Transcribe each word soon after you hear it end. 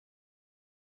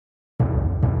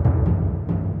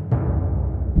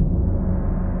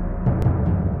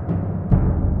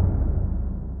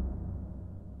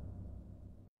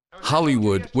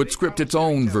Hollywood would script its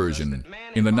own version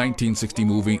in the 1960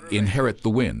 movie Inherit the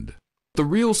Wind. The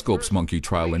real Scopes monkey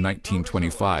trial in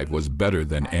 1925 was better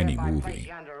than any movie.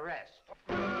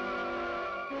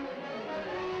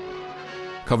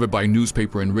 Covered by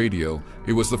newspaper and radio,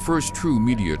 it was the first true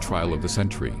media trial of the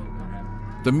century.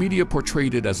 The media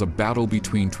portrayed it as a battle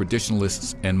between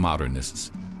traditionalists and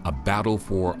modernists, a battle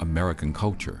for American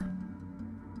culture.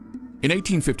 In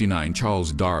 1859,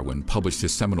 Charles Darwin published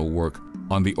his seminal work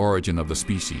on the origin of the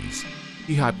species.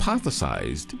 He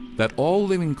hypothesized that all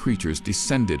living creatures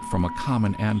descended from a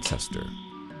common ancestor.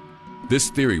 This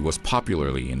theory was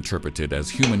popularly interpreted as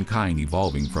humankind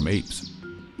evolving from apes.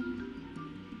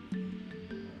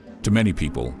 To many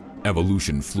people,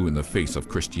 evolution flew in the face of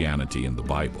Christianity and the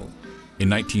Bible. In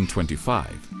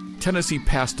 1925, Tennessee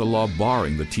passed a law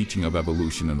barring the teaching of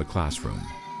evolution in the classroom.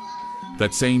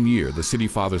 That same year, the City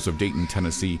Fathers of Dayton,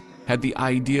 Tennessee, had the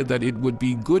idea that it would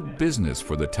be good business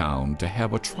for the town to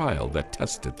have a trial that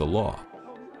tested the law.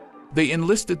 They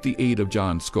enlisted the aid of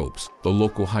John Scopes, the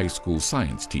local high school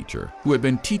science teacher, who had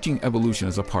been teaching evolution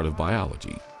as a part of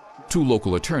biology. Two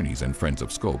local attorneys and friends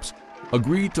of Scopes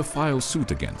agreed to file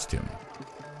suit against him.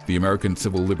 The American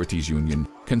Civil Liberties Union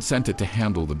consented to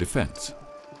handle the defense.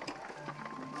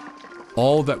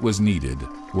 All that was needed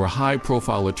were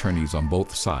high-profile attorneys on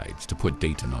both sides to put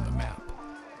Dayton on the map.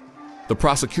 The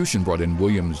prosecution brought in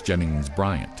Williams Jennings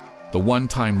Bryant, the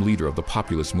one-time leader of the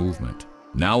populist movement.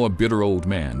 Now a bitter old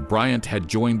man, Bryant had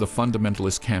joined the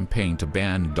fundamentalist campaign to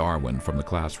ban Darwin from the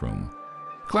classroom.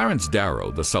 Clarence Darrow,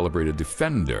 the celebrated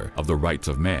defender of the rights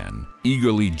of man,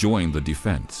 eagerly joined the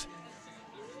defense.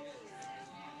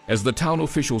 As the town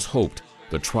officials hoped,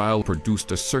 the trial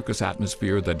produced a circus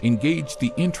atmosphere that engaged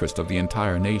the interest of the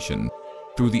entire nation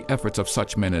through the efforts of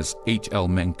such men as H.L.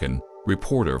 Mencken,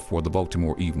 reporter for the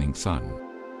Baltimore Evening Sun.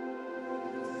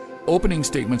 Opening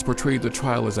statements portrayed the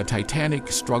trial as a titanic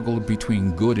struggle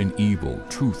between good and evil,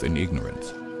 truth and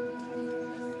ignorance.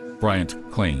 Bryant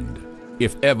claimed,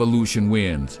 "If evolution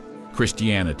wins,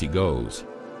 Christianity goes."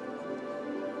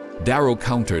 Darrow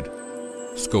countered,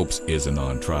 "Scopes isn't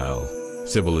on trial.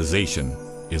 Civilization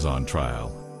is on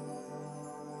trial."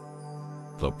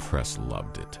 The press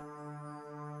loved it.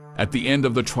 At the end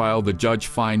of the trial, the judge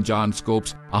fined John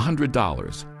Scopes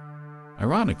 $100.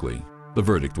 Ironically, the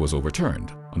verdict was overturned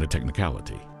on a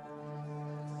technicality.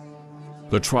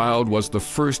 The trial was the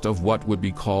first of what would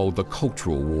be called the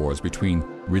cultural wars between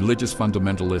religious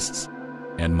fundamentalists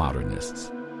and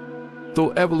modernists.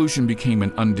 Though evolution became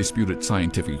an undisputed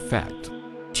scientific fact,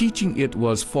 teaching it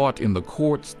was fought in the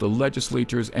courts, the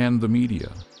legislatures, and the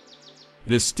media.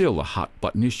 It is still a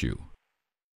hot-button issue.